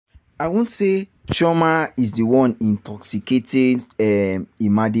I won't say Chiøma is the one intoxicating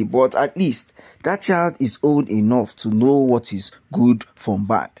Imade, but at least that child is old enough to know what is good from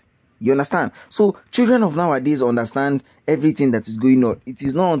bad. You understand? So children of nowadays understand everything that is going on. It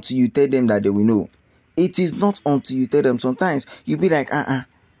is not until you tell them that they will know. It is not until you tell them. Sometimes you'll be like,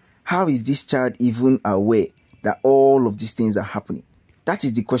 how is this child even aware that all of these things are happening? That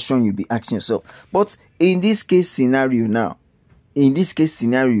is the question you'll be asking yourself. But in this case scenario now,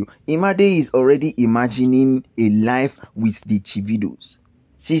 Imade is already imagining a life with the Davidos.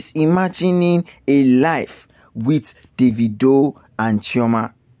 She's imagining a life with Davido and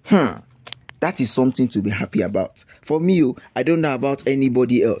Chiøma. That is something to be happy about. For me, I don't know about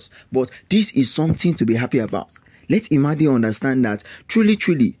anybody else, but this is something to be happy about. Let Imade understand that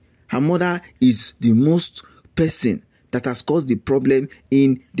truly, her mother is the most person that has caused the problem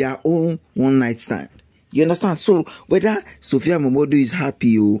in their own one-night stand. You understand? So whether Sophia MOMODU is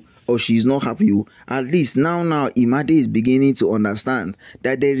happy or she is not happy, at least now Imade is beginning to understand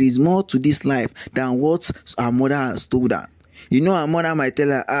that there is more to this life than what her mother has told her. You know, her mother might tell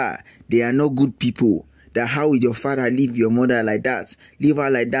her, they are not good people. That how will your father leave your mother like that? Leave her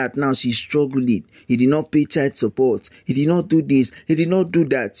like that. Now she's struggling. He did not pay child support. He did not do this. He did not do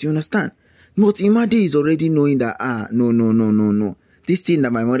that. You understand? But Imade is already knowing that, no. This thing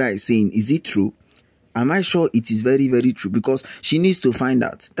that my mother is saying, is it true? Am I sure it is very, very true? Because she needs to find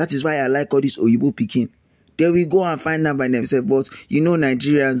out. That is why I like all this Oyibo picking. They will go and find out by themselves. But you know,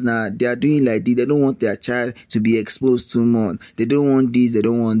 Nigerians now, they are doing like this. They don't want their child to be exposed too much. They don't want this, they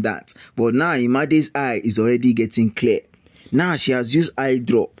don't want that. But now Imade's eye is already getting clear. Now she has used eye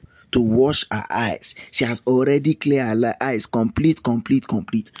drop to wash her eyes. She has already cleared her eyes. Complete.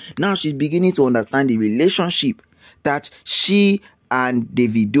 Now she's beginning to understand the relationship that she and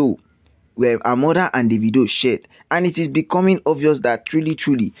Davido, where her mother and Davido shared. And it is becoming obvious that truly,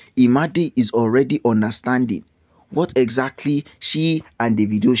 Imade is already understanding what exactly she and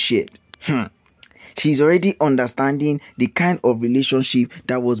Davido shared. She's already understanding the kind of relationship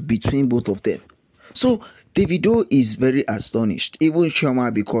that was between both of them. So Davido is very astonished, even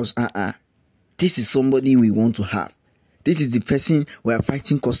Chiøma, because this is somebody we want to have. This is the person we are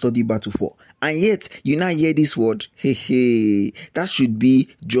fighting custody battle for. And yet, you now hear this word, that should be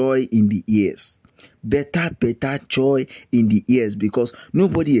joy in the ears. Better joy in the ears, because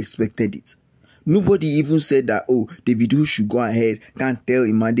nobody expected it. Nobody even said that, Davido should go ahead, can't tell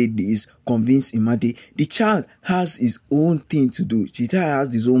Imade this, convince Imade. The child has his own thing to do. The child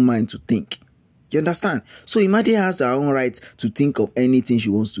has his own mind to think. You understand? So Imade has her own right to think of anything she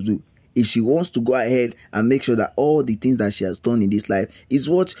wants to do. If she wants to go ahead and make sure that all the things that she has done in this life is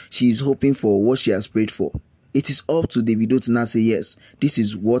what she is hoping for, what she has prayed for, it is up to Davido to now say, yes, this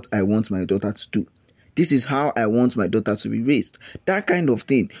is what I want my daughter to do. This is how I want my daughter to be raised. That kind of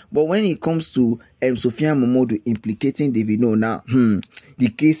thing. But when it comes to Sophia MOMODU implicating Davido now, the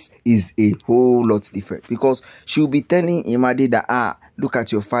case is a whole lot different. Because she'll be telling Imade that, look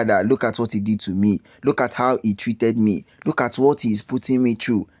at your father. Look at what he did to me. Look at how he treated me. Look at what he is putting me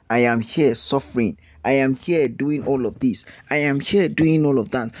through. I am here suffering. I am here doing all of this. I am here doing all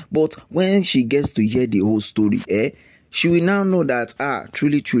of that. But when she gets to hear the whole story, she will now know that,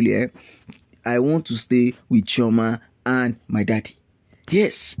 truly, I want to stay with Chiøma and my daddy.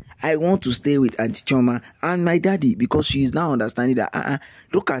 Yes, I want to stay with Auntie Chiøma and my daddy, because she is now understanding that,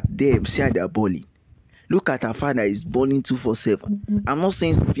 look at them, see how they are balling. Look at her father is balling 247. I'm not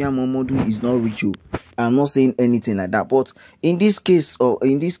saying Sophia MOMODU is not rich. I'm not saying anything like that. But in this case,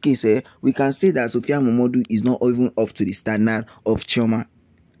 we can say that Sophia MOMODU is not even up to the standard of Chiøma.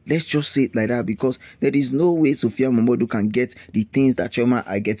 Let's just say it like that, because there is no way Sophia MOMODU can get the things that Chiøma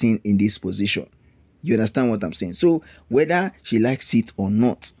are getting in this position. You understand what I'm saying? So whether she likes it or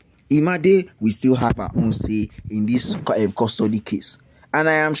not, Imade will still have her own say in this custody case. And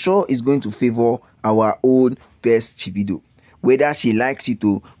I am sure it's going to favor our own best Davido. Whether she likes it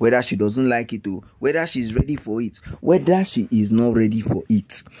or whether she doesn't like it or whether she's ready for it, whether she is not ready for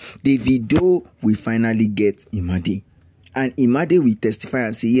it, Davido will finally get Imade. And Imade will testify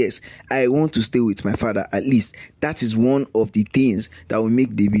and say, yes, I want to stay with my father. At least that is one of the things that will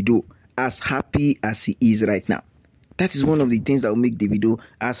make Davido as happy as he is right now. That is one of the things that will make Davido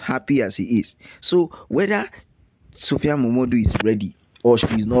as happy as he is. So whether Sophia MOMODU is ready or she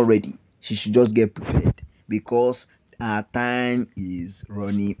is not ready, she should just get prepared, because our time is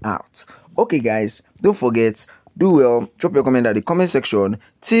running out. Okay guys, don't forget, do well, drop your comment at the comment section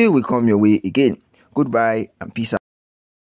till we come your way again. Goodbye and peace out.